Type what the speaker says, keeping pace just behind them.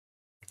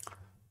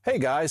Hey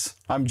guys,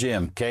 I'm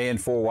Jim,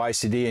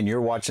 KN4YCD, and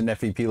you're watching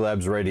FEP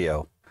Labs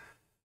Radio.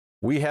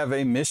 We have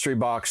a mystery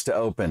box to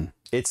open.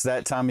 It's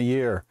that time of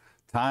year.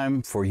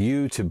 Time for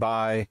you to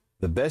buy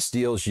the best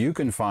deals you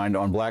can find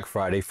on Black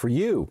Friday for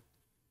you.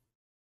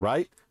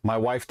 Right? My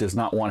wife does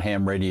not want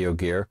ham radio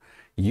gear.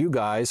 You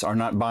guys are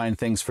not buying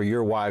things for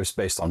your wives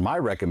based on my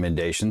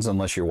recommendations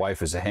unless your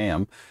wife is a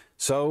ham.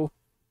 So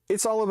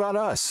it's all about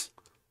us.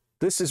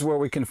 This is where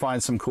we can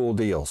find some cool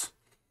deals.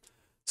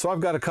 So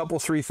I've got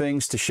three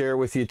things to share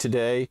with you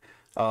today.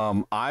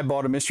 I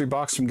bought a mystery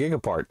box from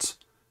Gigaparts.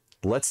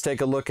 Let's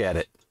take a look at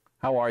it.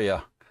 How are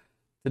you?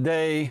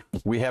 Today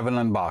we have an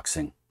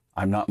unboxing.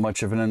 I'm not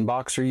much of an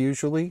unboxer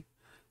usually,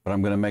 but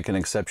I'm going to make an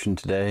exception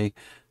today.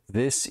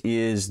 This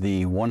is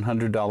the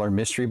 $100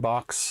 mystery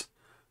box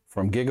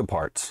from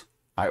Gigaparts.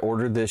 I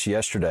ordered this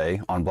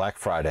yesterday on Black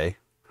Friday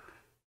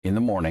in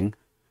the morning,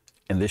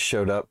 and this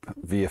showed up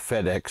via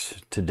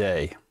FedEx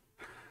today,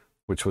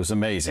 which was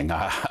amazing.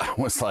 I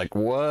was like,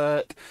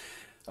 what?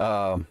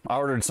 I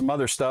ordered some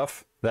other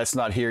stuff. That's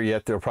not here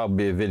yet. There'll probably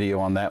be a video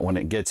on that when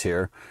it gets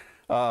here.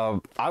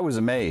 I was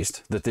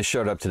amazed that this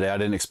showed up today. I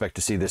didn't expect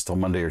to see this till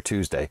Monday or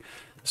Tuesday.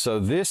 So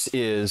this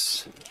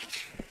is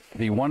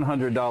the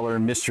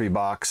 $100 mystery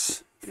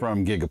box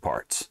from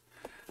Gigaparts.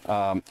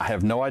 I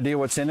have no idea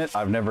what's in it.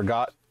 I've never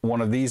got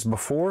one of these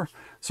before.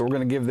 So we're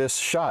going to give this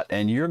a shot,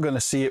 and you're going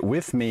to see it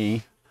with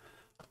me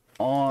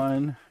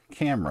on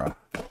camera.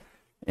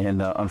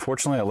 And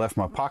unfortunately, I left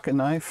my pocket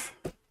knife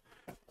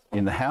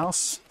in the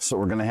house, so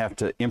we're going to have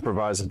to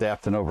improvise,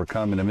 adapt, and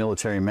overcome in a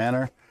military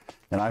manner.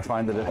 And I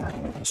find that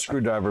a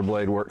screwdriver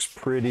blade works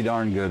pretty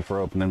darn good for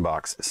opening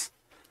boxes.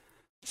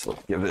 So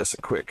let's give this a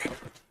quick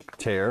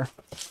tear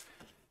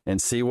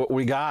and see what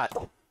we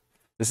got.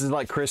 This is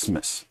like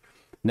Christmas.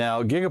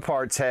 Now,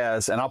 Gigaparts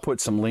has, and I'll put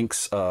some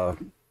links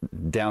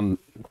down.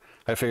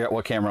 I figure out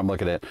what camera I'm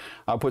looking at.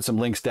 I'll put some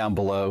links down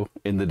below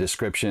in the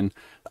description.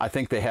 I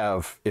think they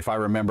have, if I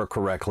remember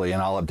correctly,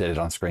 and I'll update it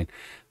on screen,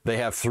 they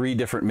have three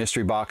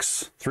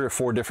or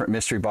four different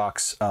mystery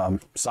box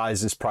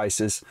sizes,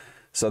 prices.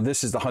 So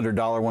this is the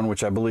 $100 one,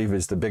 which I believe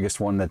is the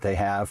biggest one that they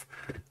have.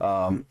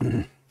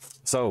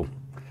 So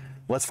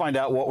let's find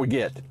out what we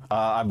get.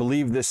 I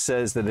believe this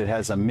says that it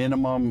has a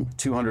minimum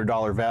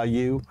 $200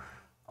 value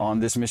on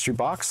this mystery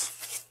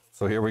box.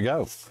 So here we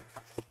go.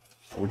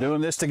 We're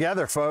doing this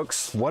together,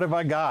 folks. What have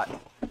I got?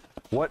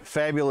 What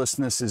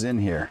fabulousness is in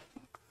here?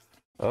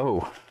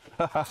 Oh,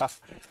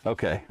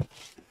 okay.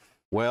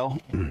 Well,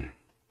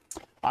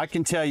 I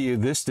can tell you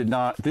this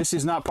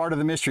is not part of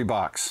the mystery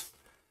box.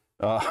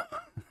 Well,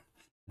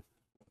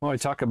 I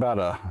talk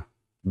about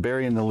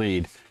burying the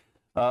lead.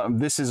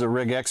 This is a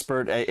Rig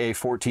Expert AA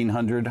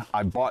 1400.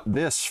 I bought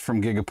this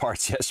from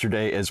Gigaparts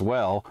yesterday as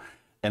well,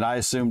 and I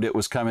assumed it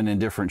was coming in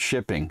different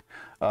shipping.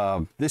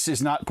 This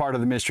is not part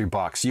of the mystery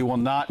box. You will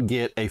not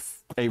get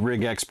a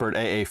Rig Expert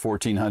AA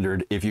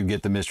 1400 if you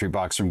get the mystery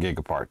box from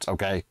Gigaparts,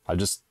 okay? I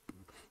just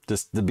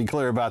to be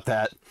clear about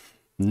that,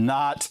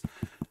 not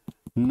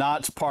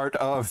part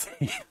of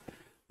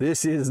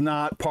this is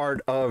not part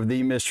of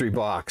the mystery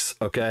box,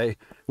 okay?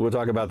 We'll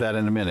talk about that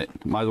in a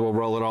minute. Might as well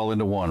roll it all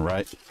into one,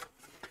 right?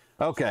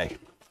 Okay,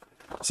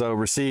 so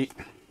receipt.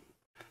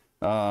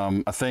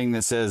 A thing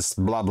that says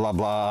blah, blah,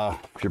 blah.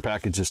 If your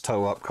package is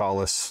tow up,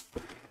 call us.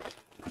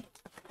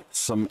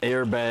 Some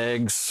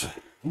airbags.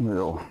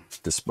 We'll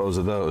dispose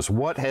of those.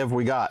 What have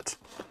we got?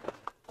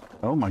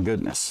 Oh my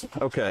goodness.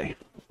 Okay.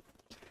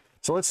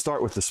 So let's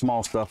start with the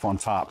small stuff on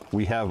top.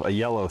 We have a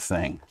yellow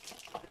thing.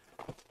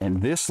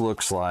 And this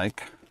looks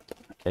like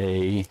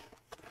I'm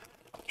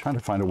trying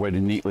to find a way to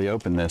neatly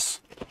open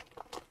this.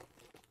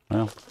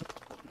 Well,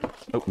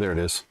 oh, there it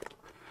is.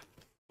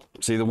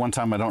 See, the one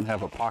time I don't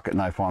have a pocket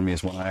knife on me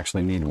is when I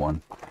actually need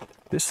one.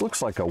 This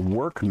looks like a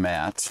work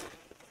mat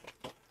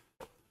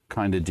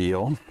kind of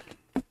deal,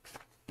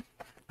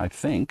 I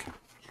think.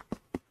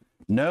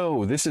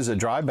 No, this is a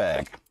dry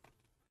bag.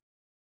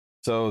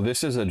 So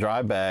this is a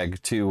dry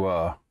bag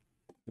to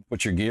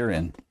put your gear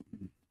in.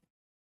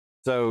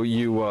 So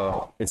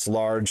it's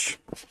large.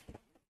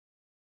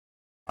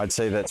 I'd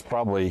say that's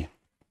probably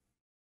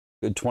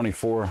a good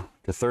 24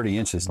 to 30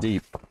 inches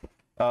deep.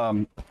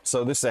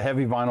 So this is a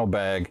heavy vinyl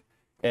bag,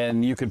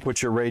 and you can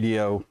put your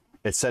radio,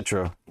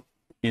 etc.,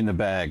 in the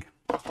bag.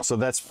 So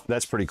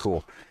that's pretty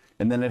cool.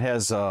 And then it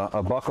has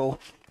a buckle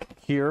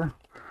here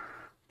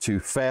to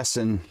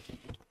fasten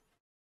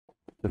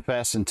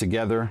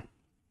together.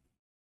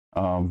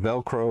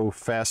 Velcro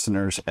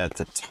fasteners at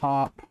the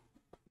top.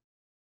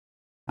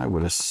 I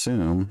would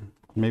assume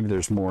maybe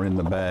there's more in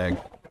the bag.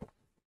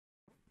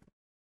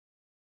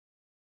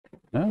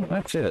 No,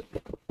 that's it.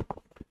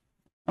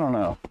 I don't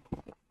know.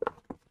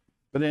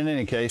 But in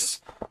any case,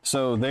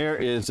 so there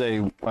is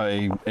a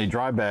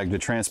dry bag to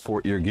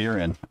transport your gear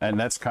in, and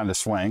that's kind of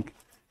swank,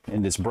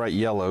 and it's bright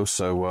yellow,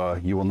 so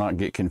you will not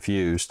get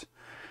confused.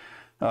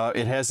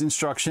 It has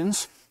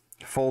instructions.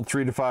 Fold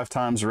 3 to 5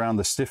 times around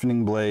the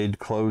stiffening blade,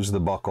 close the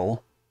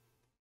buckle.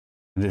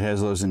 And it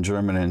has those in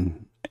German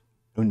and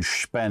in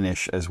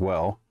Spanish as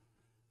well.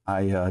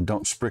 I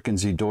don't sprechen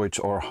Sie Deutsch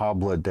or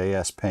habla de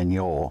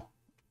Español.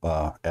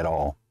 at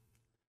all.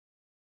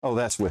 Oh,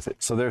 that's with it.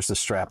 So there's the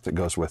strap that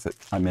goes with it.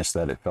 I missed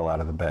that. It fell out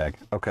of the bag.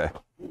 Okay.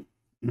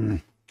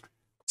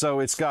 So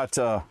it's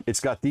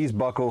got these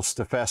buckles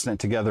to fasten it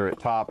together at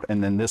top,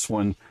 and then this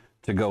one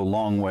to go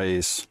long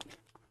ways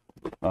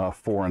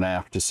fore and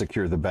aft to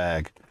secure the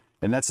bag.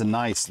 And that's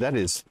that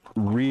is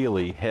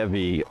really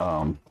heavy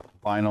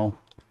vinyl,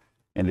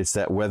 and it's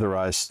that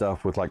weatherized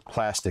stuff with like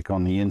plastic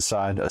on the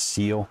inside, a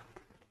seal.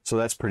 So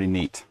that's pretty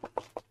neat.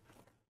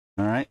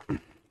 All right.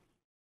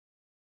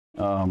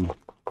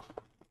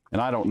 And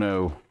I don't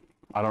know,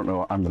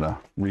 I'm gonna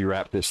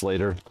rewrap this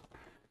later.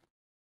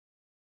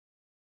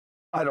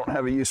 I don't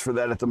have a use for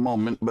that at the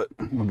moment, but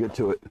we'll get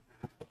to it.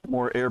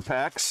 More air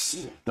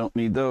packs, don't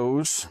need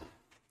those.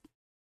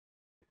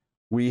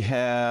 We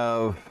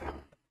have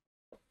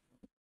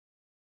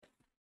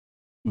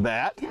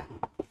that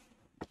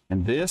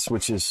and this,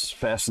 which is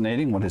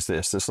fascinating. What is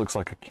this? This looks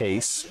like a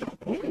case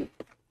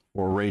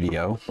for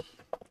radio,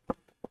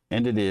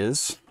 and it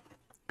is.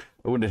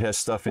 Oh, and it has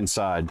stuff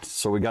inside.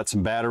 So we got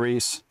some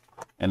batteries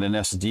and an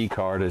SD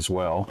card as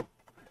well.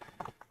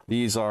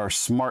 These are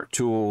Smart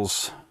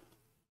Tools.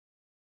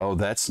 Oh,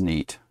 that's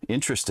neat.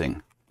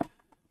 Interesting.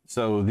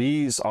 So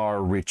these are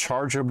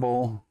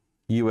rechargeable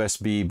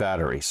USB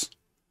batteries.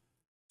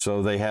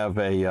 So they have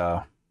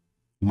a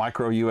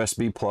micro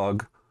USB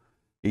plug.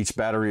 Each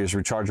battery is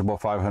rechargeable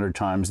 500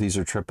 times. These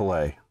are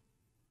AAA.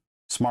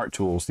 Smart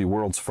Tools, the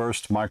world's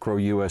first micro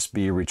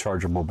USB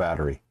rechargeable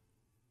battery.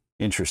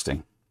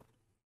 Interesting.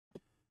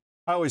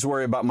 I always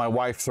worry about my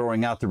wife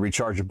throwing out the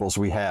rechargeables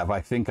we have.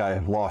 I think I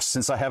have lost.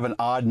 Since I have an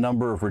odd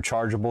number of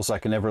rechargeables I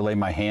can never lay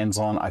my hands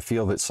on, I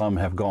feel that some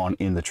have gone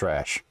in the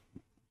trash.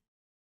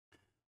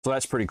 So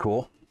that's pretty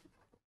cool.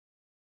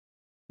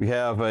 We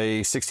have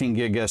a 16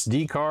 gig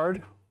SD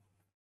card.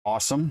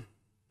 Awesome.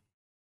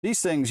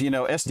 These things, you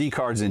know, SD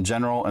cards in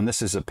general, and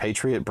this is a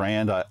Patriot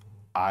brand.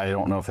 I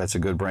don't know if that's a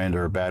good brand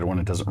or a bad one.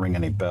 It doesn't ring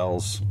any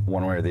bells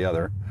one way or the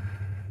other.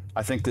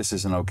 I think this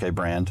is an okay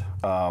brand.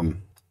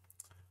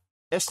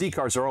 SD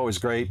cards are always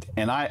great,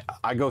 and I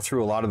go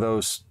through a lot of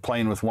those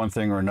playing with one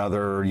thing or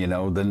another, you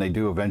know, then they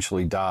do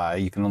eventually die.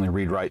 You can only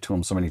read-write to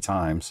them so many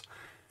times.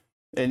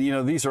 And, you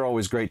know, these are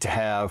always great to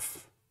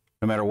have,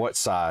 no matter what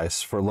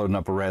size, for loading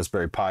up a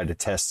Raspberry Pi to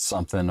test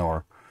something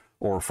or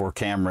for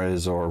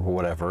cameras or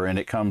whatever. And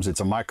it's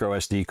a micro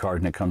SD card,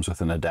 and it comes with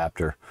an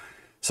adapter.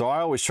 So I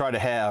always try to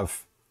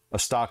have a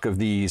stock of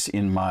these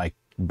in my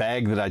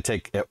bag that I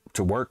take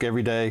to work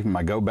every day,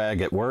 my go bag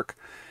at work,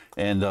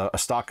 and a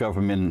stock of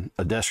them in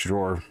a desk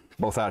drawer,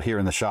 both out here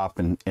in the shop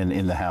and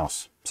in the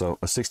house. So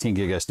a 16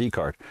 gig SD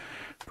card,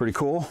 pretty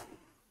cool.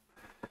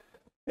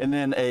 And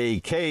then a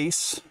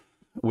case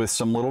with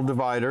some little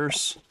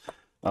dividers.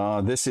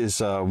 This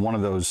is one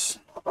of those,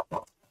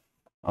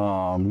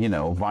 you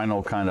know,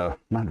 vinyl kind of,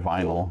 not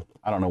vinyl,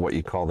 I don't know what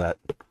you call that,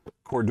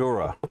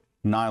 Cordura,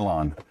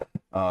 nylon,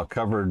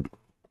 covered,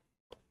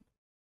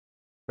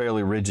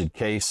 fairly rigid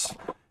case.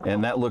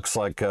 And that looks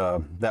like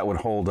that would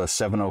hold a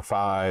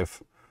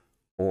 705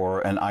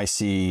 or an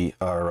IC,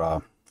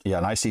 or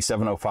an IC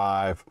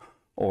 705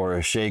 or a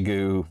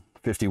Xiegu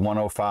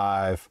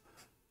 5105,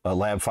 a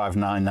Lab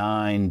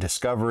 599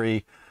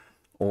 Discovery,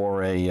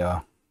 or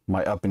a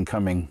my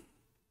up-and-coming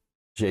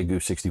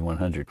Xiegu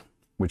 6100,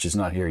 which is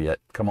not here yet.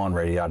 Come on,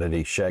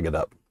 Radiodity, shag it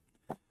up.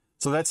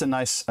 So that's a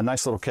nice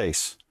little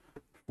case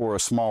for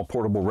a small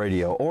portable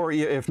radio, or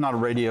if not a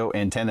radio,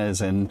 antennas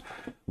and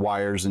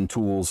wires and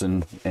tools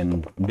and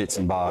bits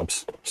and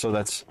bobs. So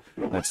that's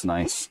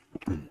nice.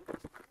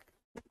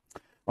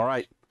 All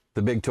right,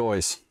 the big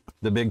toys.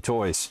 The big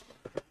toys.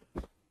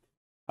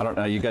 I don't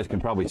know. You guys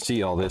can probably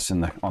see all this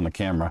on the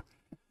camera.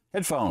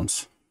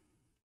 Headphones.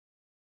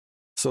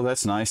 So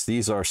that's nice.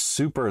 These are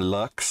Super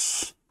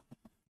Lux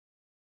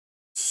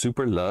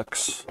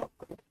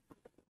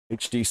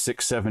HD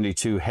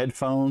 672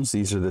 headphones.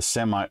 These are the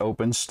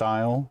semi-open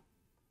style,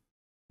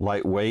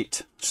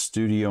 lightweight,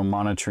 studio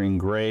monitoring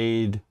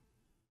grade,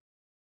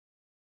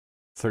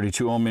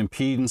 32 ohm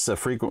impedance, a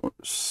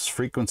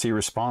frequency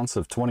response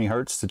of 20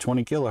 hertz to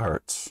 20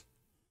 kilohertz.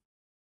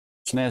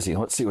 Snazzy.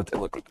 Let's see what they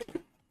look like.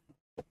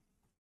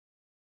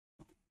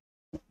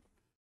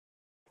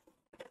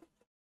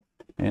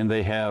 And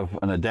they have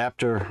an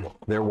adapter.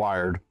 They're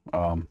wired.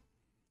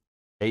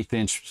 1/8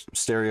 inch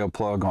stereo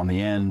plug on the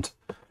end,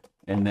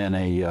 and then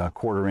a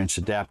 1/4 inch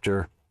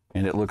adapter.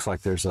 And it looks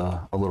like there's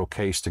a little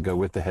case to go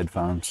with the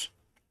headphones.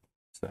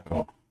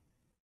 So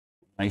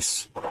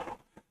nice.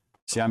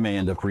 See, I may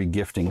end up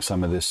re-gifting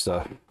some of this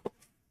stuff.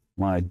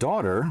 My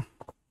daughter,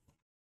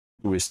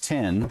 who is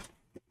 10,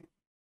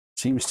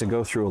 seems to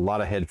go through a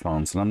lot of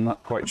headphones, and I'm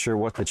not quite sure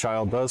what the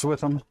child does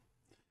with them.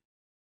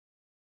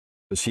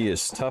 But she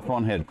is tough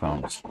on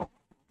headphones. Let's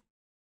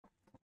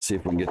see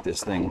if we can get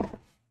this thing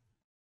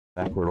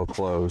back where it'll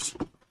close.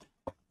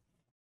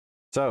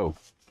 So,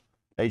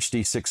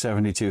 HD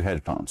 672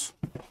 headphones.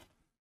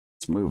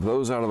 Let's move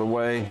those out of the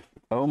way.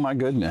 Oh my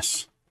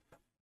goodness.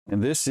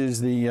 And this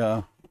is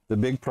the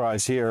big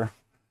prize here.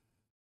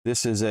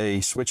 This is a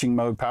switching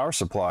mode power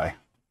supply.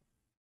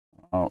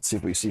 Let's see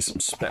if we see some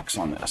specs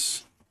on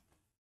this.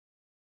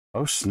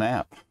 Oh,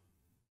 snap.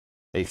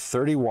 A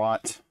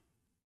 30-watt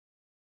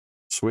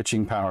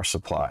switching power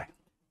supply.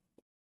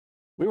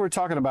 We were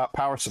talking about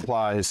power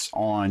supplies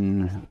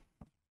on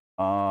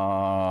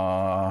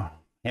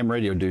Ham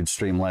Radio Dude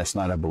stream last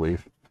night, I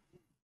believe,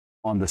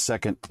 on the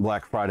second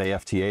Black Friday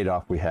FT8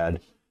 off we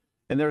had.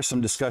 And there was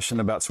some discussion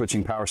about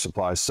switching power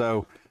supplies.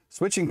 So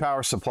switching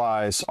power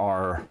supplies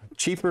are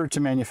cheaper to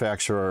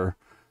manufacture,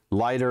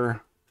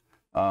 lighter,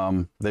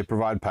 they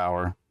provide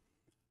power.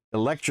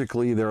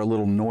 Electrically, they're a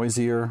little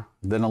noisier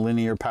than a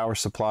linear power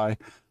supply.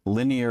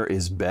 Linear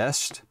is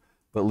best,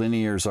 but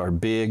linears are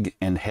big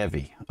and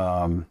heavy.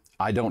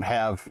 I don't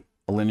have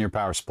a linear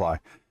power supply.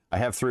 I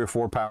have 3 or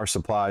 4 power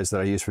supplies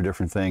that I use for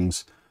different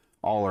things.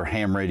 All are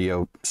ham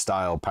radio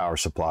style power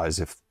supplies,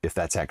 if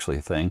that's actually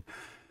a thing.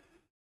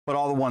 But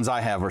all the ones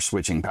I have are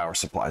switching power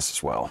supplies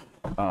as well.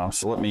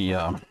 So let me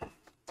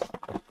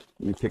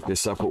pick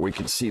this up where we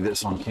can see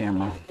this on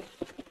camera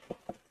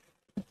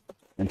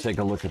and take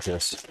a look at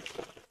this.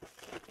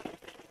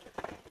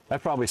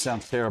 That probably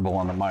sounds terrible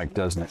on the mic,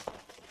 doesn't it?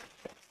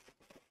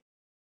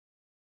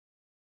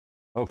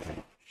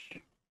 Okay.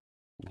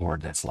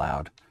 Lord, that's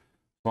loud.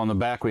 So on the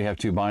back, we have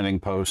 2 binding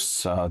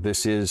posts.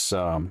 This is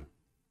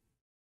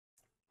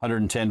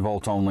 110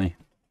 volt only,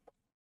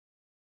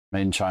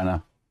 made in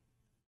China.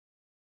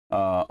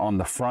 On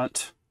the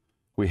front,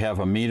 we have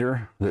a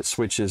meter that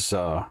switches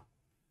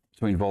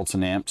between volts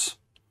and amps.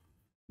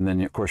 And then,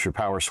 of course, your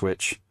power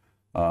switch.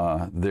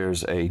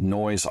 There's a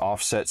noise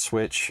offset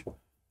switch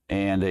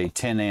and a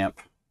 10 amp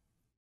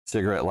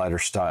cigarette lighter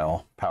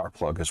style power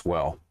plug as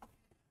well.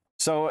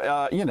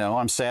 So, you know,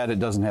 I'm sad it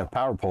doesn't have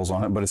power poles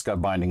on it, but it's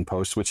got binding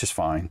posts, which is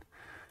fine.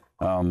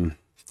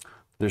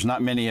 There's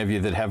not many of you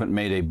that haven't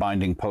made a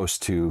binding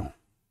post to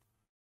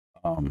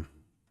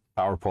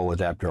power pole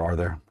adapter, are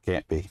there?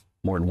 Can't be.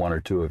 More than 1 or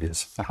 2 of you.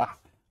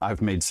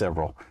 I've made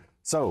several.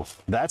 So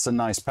that's a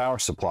nice power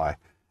supply.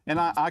 And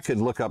I could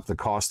look up the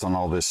cost on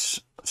all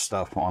this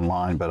stuff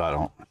online, but I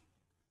don't.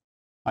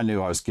 I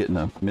knew I was getting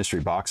a mystery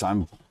box.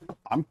 I'm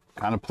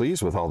kind of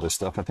pleased with all this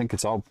stuff. I think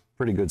it's all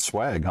pretty good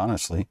swag,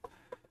 honestly.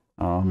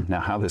 Now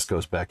how this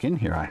goes back in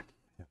here, I have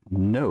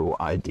no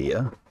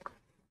idea.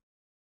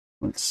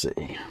 Let's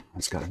see.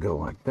 It's got to go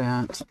like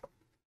that.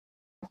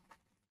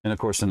 And of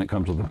course, then it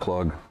comes with a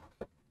plug.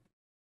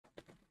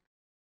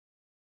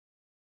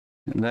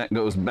 And that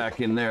goes back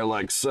in there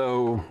like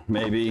so,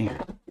 maybe.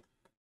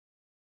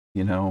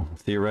 You know,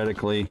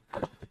 theoretically,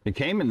 it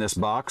came in this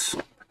box.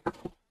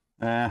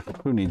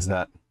 Who needs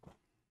that?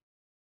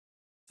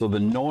 So the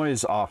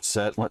noise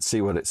offset, let's see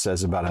what it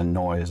says about a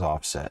noise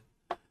offset.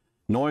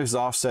 Noise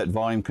offset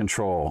volume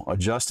control.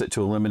 Adjust it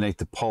to eliminate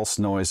the pulse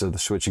noise of the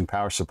switching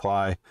power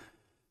supply.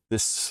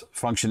 This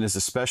function is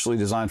especially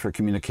designed for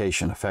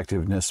communication.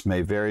 Effectiveness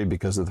may vary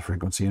because of the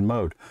frequency and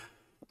mode.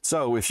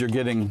 So if you're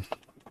getting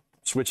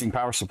switching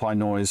power supply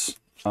noise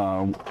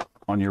on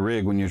your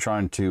rig when you're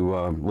trying to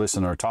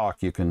listen or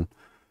talk, you can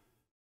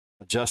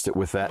adjust it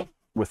with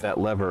that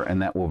lever,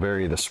 and that will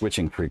vary the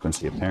switching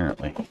frequency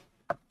apparently.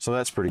 So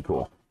that's pretty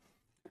cool.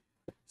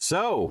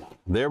 So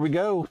there we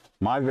go,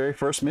 my very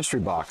first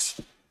mystery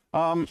box.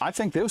 I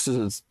think this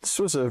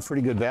was a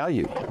pretty good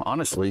value,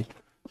 honestly.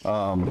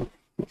 I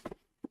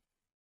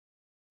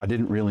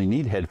didn't really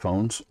need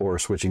headphones or a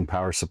switching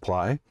power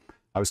supply.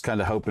 I was kind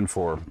of hoping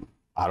for,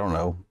 I don't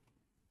know,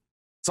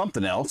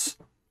 something else.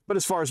 But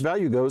as far as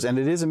value goes, and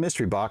it is a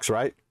mystery box,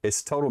 right?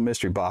 It's a total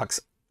mystery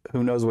box.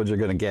 Who knows what you're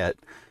going to get?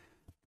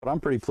 But I'm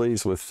pretty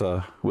pleased with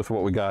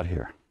what we got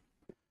here.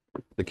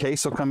 The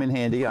case will come in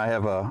handy. I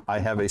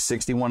have a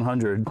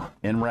 6100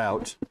 en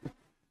route,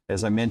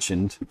 as I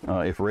mentioned,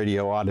 if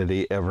Radio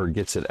Oddity ever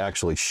gets it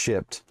actually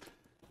shipped.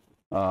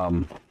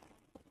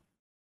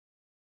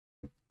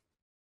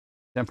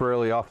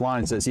 Temporarily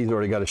offline says he's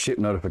already got a ship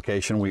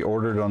notification. We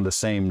ordered on the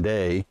same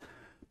day,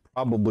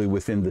 probably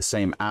within the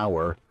same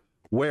hour.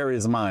 Where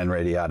is mine,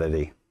 Radio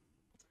Oddity?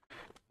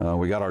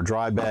 We got our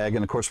dry bag,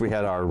 and of course we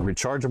had our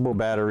rechargeable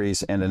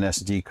batteries and an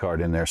SD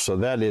card in there. So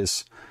that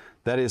is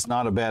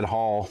not a bad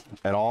haul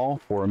at all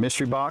for a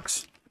mystery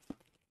box.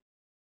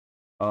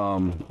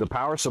 The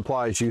power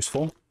supply is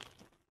useful,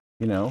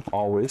 you know,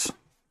 always.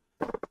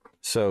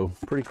 So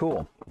pretty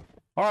cool.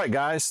 All right,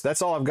 guys,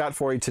 that's all I've got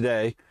for you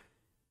today.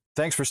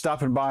 Thanks for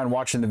stopping by and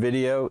watching the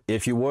video.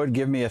 If you would,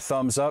 give me a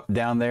thumbs up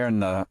down there in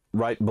the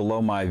right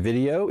below my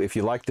video if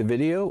you liked the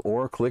video,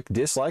 or click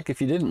dislike if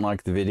you didn't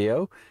like the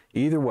video.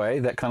 Either way,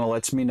 that kind of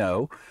lets me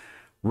know.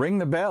 Ring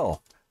the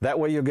bell. That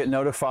way you'll get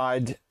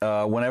notified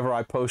whenever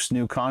I post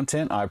new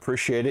content. I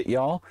appreciate it,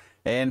 y'all.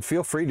 And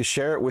feel free to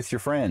share it with your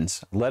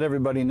friends. Let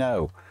everybody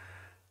know.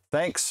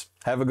 Thanks.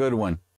 Have a good one.